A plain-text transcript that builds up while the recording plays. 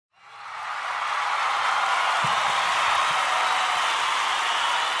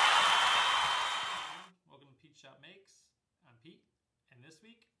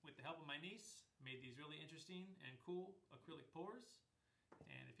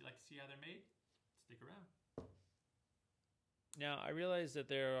see how they're made, stick around. Now, I realize that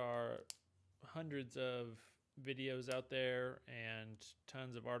there are hundreds of videos out there and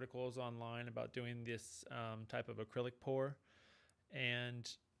tons of articles online about doing this type of acrylic pour. And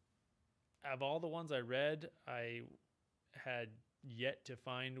of all the ones I read, I had yet to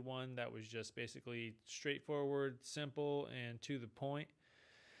find one that was just basically straightforward, simple, and to the point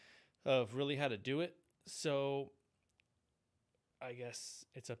of really how to do it. So I guess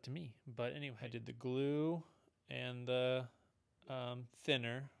it's up to me. But anyway, I did the glue and the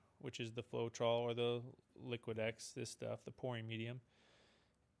thinner, which is the Floetrol or the Liquid X, this stuff, the pouring medium.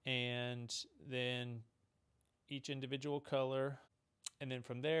 And then each individual color. And then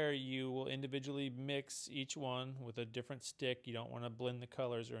from there, you will individually mix each one with a different stick. You don't want to blend the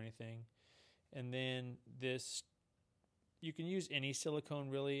colors or anything. And then this, you can use any silicone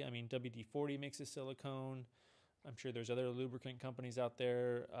really. I mean, WD-40 makes a silicone. I'm sure there's other lubricant companies out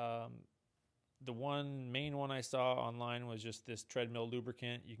there. The main one I saw online was just this treadmill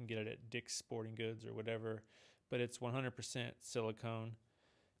lubricant. You can get it at Dick's Sporting Goods or whatever, but it's 100% silicone.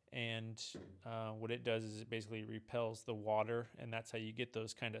 And what it does is it basically repels the water, and that's how you get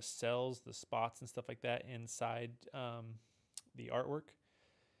those kind of cells, the spots and stuff like that inside the artwork.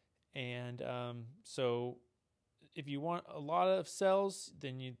 And so if you want a lot of cells,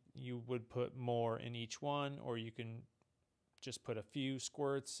 then you would put more in each one, or you can just put a few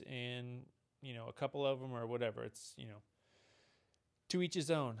squirts in, you know, a couple of them or whatever. It's, you know, to each his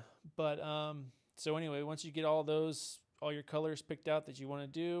own. But so anyway, once you get all your colors picked out that you want to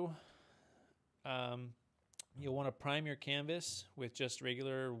do, you'll want to prime your canvas with just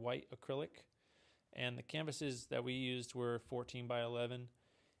regular white acrylic. And the canvases that we used were 14 by 11.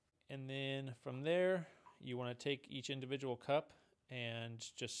 And then from there, you want to take each individual cup and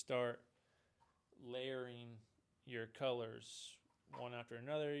just start layering your colors one after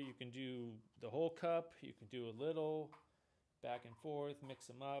another. You can do the whole cup, you can do a little, back and forth, mix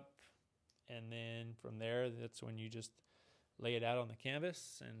them up. And then from there, that's when you just lay it out on the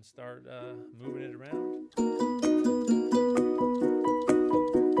canvas and start moving it around.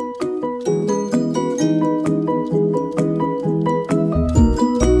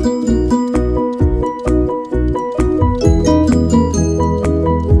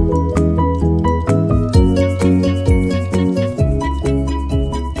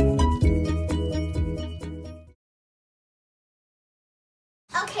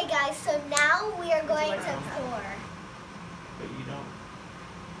 Okay guys, so now we are going to pour. But you don't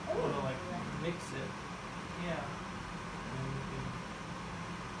want to like mix it. Yeah.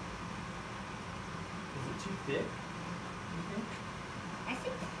 Is it too thick, you think? I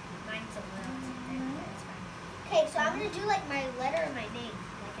think mine's a little too thick, but it's fine. Okay, so I'm going to do like my letter and my name,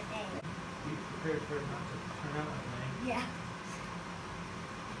 like an A. Be prepared for it not to turn out like mine. Yeah.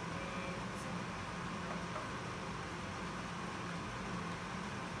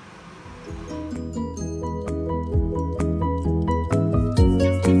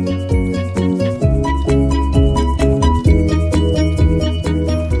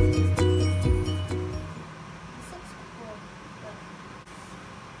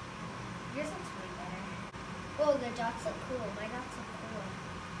 Whoa, the dots look cool. My dots look cool.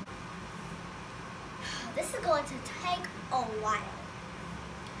 This is going to take a while.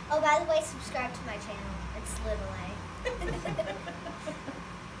 Oh, by the way, subscribe to my channel. It's little A.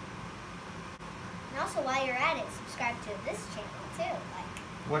 And also, while you're at it, subscribe to this channel too. Like,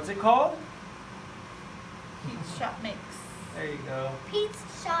 What's it called? Pete's Shop Mix. There you go.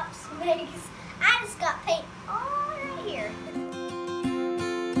 Pete's Shops Mix. I just got paint all right here.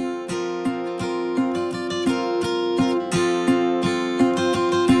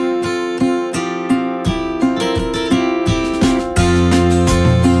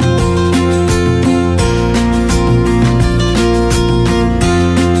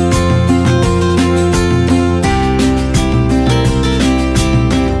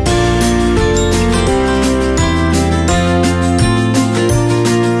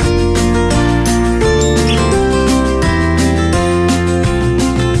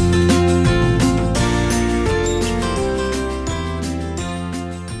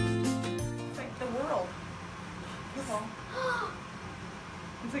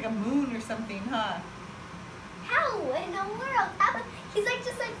 It's like a moon or something, huh? How in the world? He's like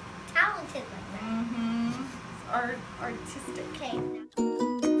just like talented like that. Mm-hmm. It's artistic. Okay.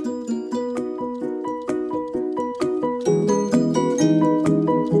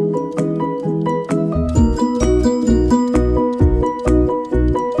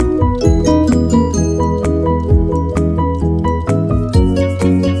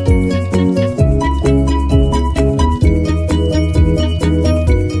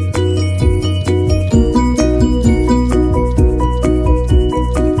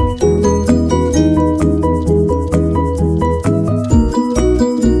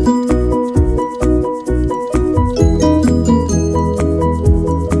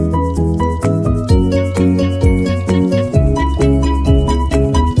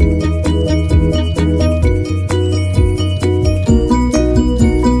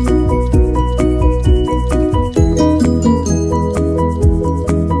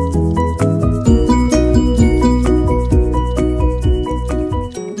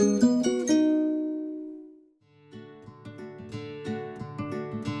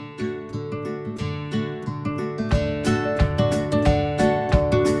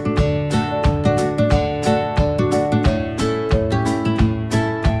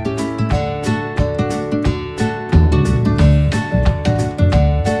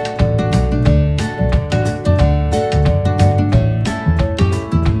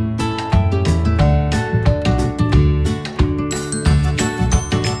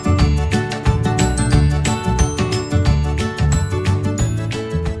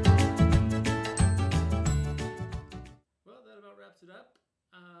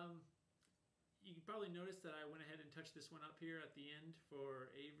 You probably noticed that I went ahead and touched this one up here at the end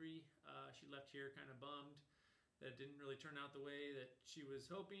for Avery. She left here kind of bummed that it didn't really turn out the way that she was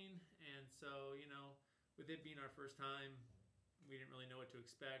hoping. And so, you know, with it being our first time, we didn't really know what to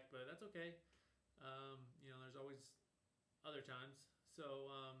expect, but that's okay. You know, there's always other times.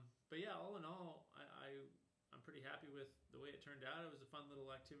 So, but yeah, all in all, I'm pretty happy with the way it turned out. It was a fun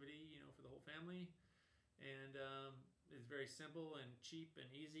little activity, you know, for the whole family. And it's very simple and cheap and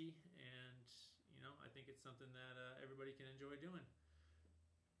easy. And, you know, I think it's something that everybody can enjoy doing.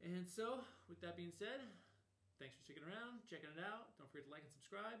 And so, with that being said, thanks for sticking around, checking it out. Don't forget to like and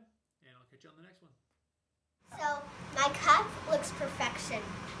subscribe, and I'll catch you on the next one. So, my cup looks perfection.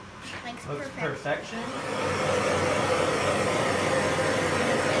 Looks perfection.